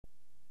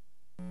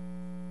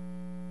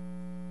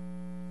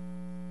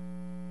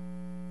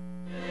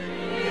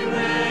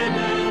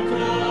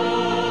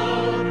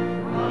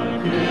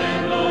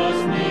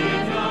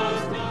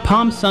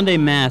Palm Sunday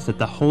Mass at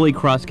the Holy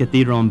Cross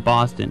Cathedral in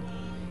Boston.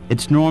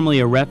 It's normally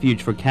a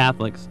refuge for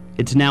Catholics.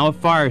 It's now a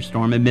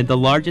firestorm amid the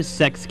largest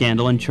sex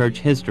scandal in church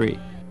history.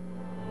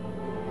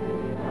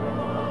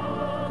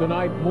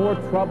 Tonight, more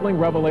troubling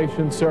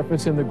revelations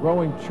surface in the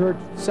growing church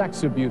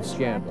sex abuse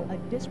scandal. A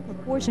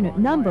disproportionate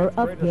number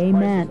of gay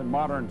men. In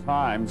modern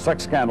times,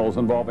 sex scandals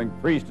involving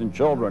priests and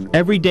children.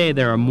 Every day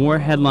there are more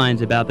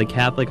headlines about the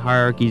Catholic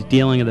hierarchy's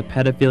dealing with the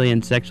pedophilia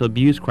and sexual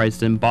abuse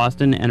crisis in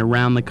Boston and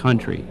around the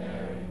country.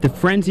 The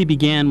frenzy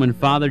began when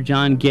Father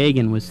John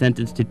Gagan was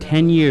sentenced to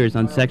 10 years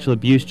on sexual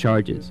abuse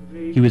charges.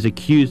 He was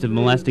accused of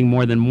molesting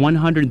more than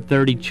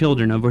 130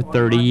 children over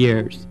 30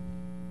 years.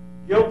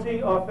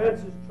 Guilty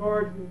offense is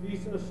charged with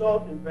indecent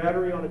assault and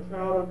battery on a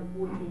child under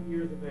 14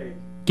 years of age.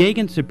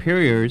 Gagan's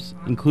superiors,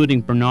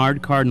 including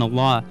Bernard Cardinal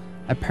Law,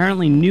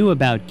 apparently knew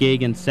about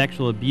Gagan's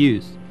sexual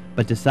abuse,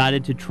 but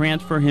decided to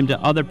transfer him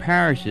to other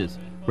parishes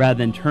rather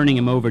than turning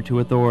him over to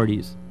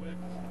authorities.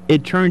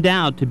 It turned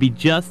out to be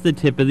just the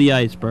tip of the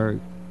iceberg.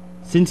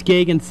 Since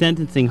Gagan's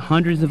sentencing,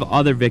 hundreds of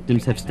other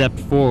victims have stepped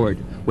forward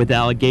with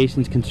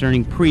allegations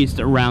concerning priests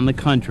around the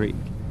country.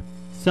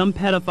 Some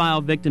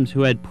pedophile victims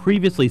who had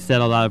previously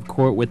settled out of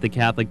court with the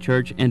Catholic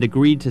Church and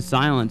agreed to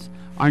silence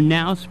are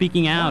now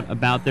speaking out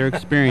about their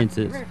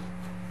experiences.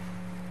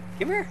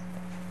 Come here.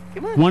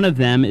 One of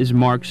them is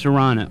Mark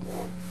Serrano.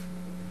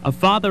 A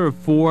father of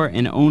 4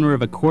 and owner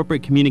of a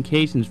corporate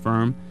communications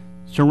firm,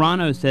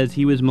 Serrano says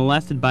he was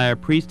molested by a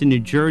priest in New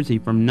Jersey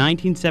from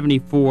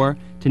 1974 to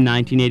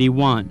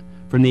 1981,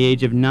 from the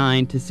age of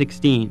 9 to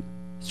 16.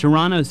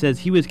 Serrano says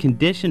he was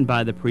conditioned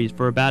by the priest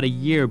for about a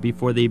year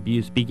before the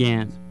abuse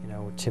began.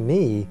 To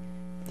me,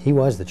 he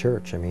was the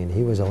church. I mean,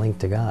 he was a link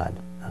to God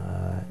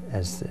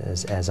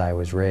as I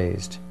was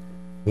raised.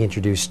 He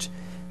introduced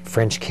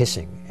French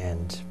kissing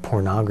and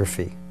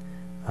pornography,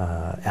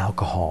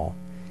 alcohol.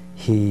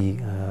 He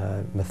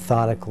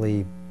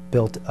methodically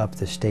built up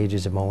the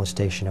stages of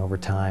molestation over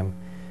time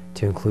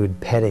to include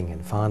petting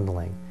and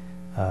fondling,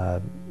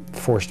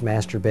 forced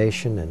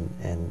masturbation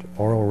and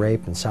oral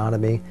rape and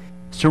sodomy.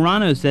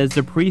 Serrano says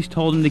the priest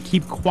told him to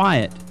keep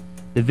quiet.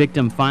 The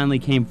victim finally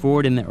came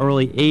forward in the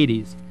early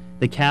 80s.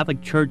 The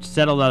Catholic Church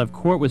settled out of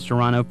court with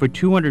Serrano for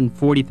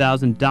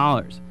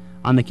 $240,000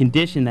 on the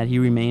condition that he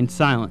remained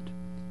silent.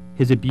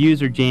 His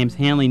abuser, James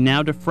Hanley,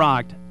 now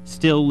defrocked,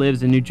 still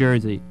lives in New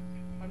Jersey.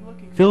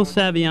 Phil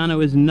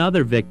Saviano is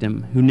another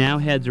victim who now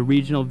heads a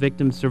regional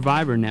victim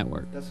survivor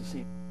network.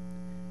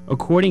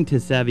 According to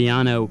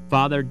Saviano,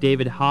 Father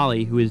David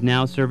Holley, who is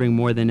now serving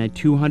more than a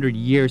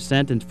 200-year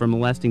sentence for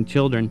molesting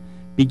children,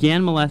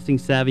 began molesting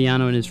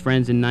Saviano and his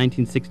friends in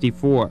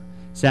 1964.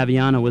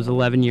 Saviano was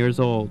 11 years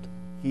old.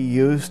 He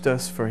used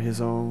us for his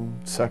own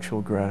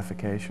sexual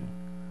gratification.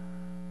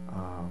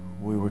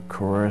 We were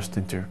coerced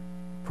into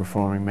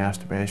performing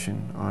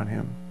masturbation on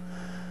him,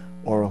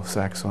 oral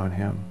sex on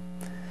him.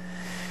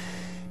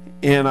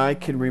 And I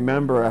can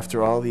remember,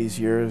 after all these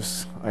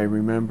years, I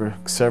remember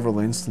several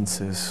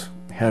instances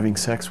having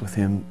sex with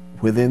him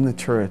within the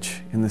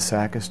church, in the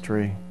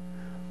sacristy,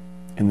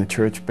 in the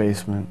church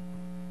basement,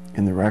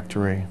 in the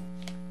rectory.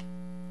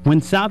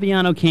 When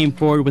Saviano came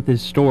forward with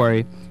his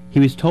story, he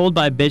was told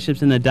by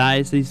bishops in the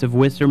Diocese of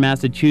Worcester,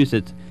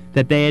 Massachusetts,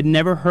 that they had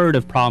never heard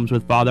of problems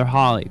with Father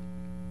Holley.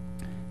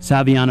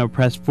 Saviano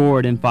pressed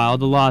forward and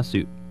filed a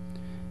lawsuit.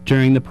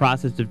 During the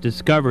process of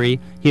discovery,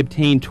 he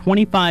obtained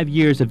 25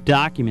 years of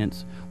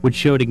documents which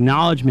showed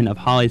acknowledgement of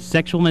Holley's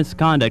sexual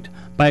misconduct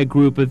by a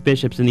group of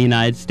bishops in the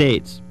United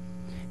States.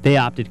 They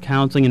opted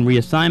counseling and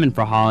reassignment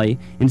for Holley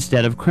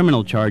instead of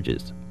criminal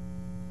charges.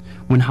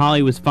 When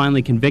Holley was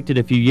finally convicted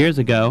a few years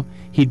ago,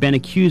 he'd been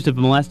accused of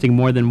molesting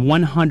more than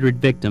 100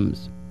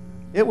 victims.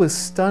 It was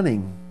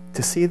stunning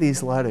to see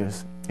these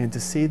letters and to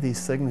see these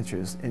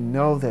signatures and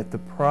know that the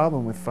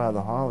problem with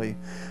Father Holley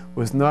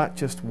was not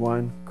just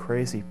one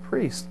crazy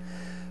priest,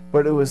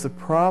 but it was the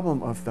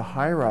problem of the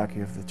hierarchy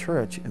of the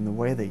church and the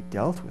way they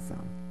dealt with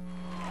them.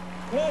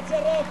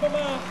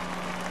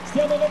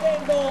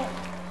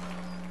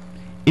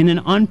 In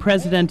an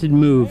unprecedented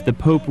move, the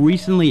Pope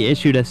recently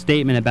issued a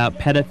statement about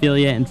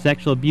pedophilia and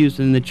sexual abuse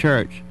in the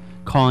church,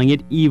 calling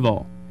it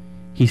evil.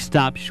 He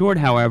stopped short,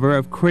 however,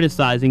 of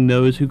criticizing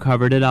those who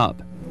covered it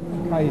up.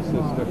 Hi,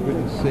 sister.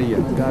 Good to see you.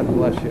 God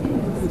bless you.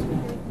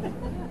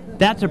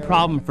 That's a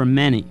problem for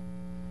many.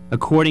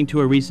 According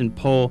to a recent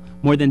poll,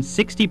 more than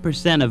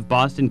 60% of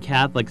Boston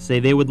Catholics say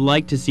they would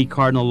like to see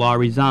Cardinal Law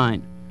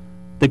resign.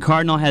 The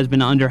Cardinal has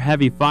been under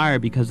heavy fire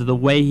because of the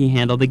way he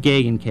handled the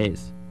Gagan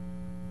case.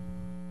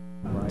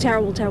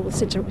 Terrible, terrible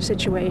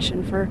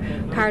situation for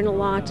Cardinal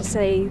Law to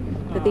say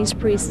that these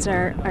priests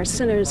are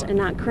sinners and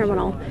not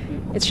criminal.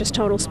 It's just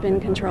total spin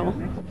control.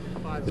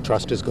 The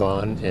trust is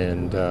gone,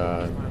 and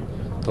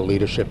the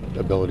leadership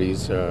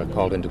abilities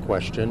called into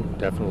question,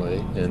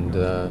 definitely, and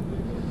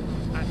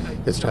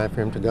it's time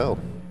for him to go.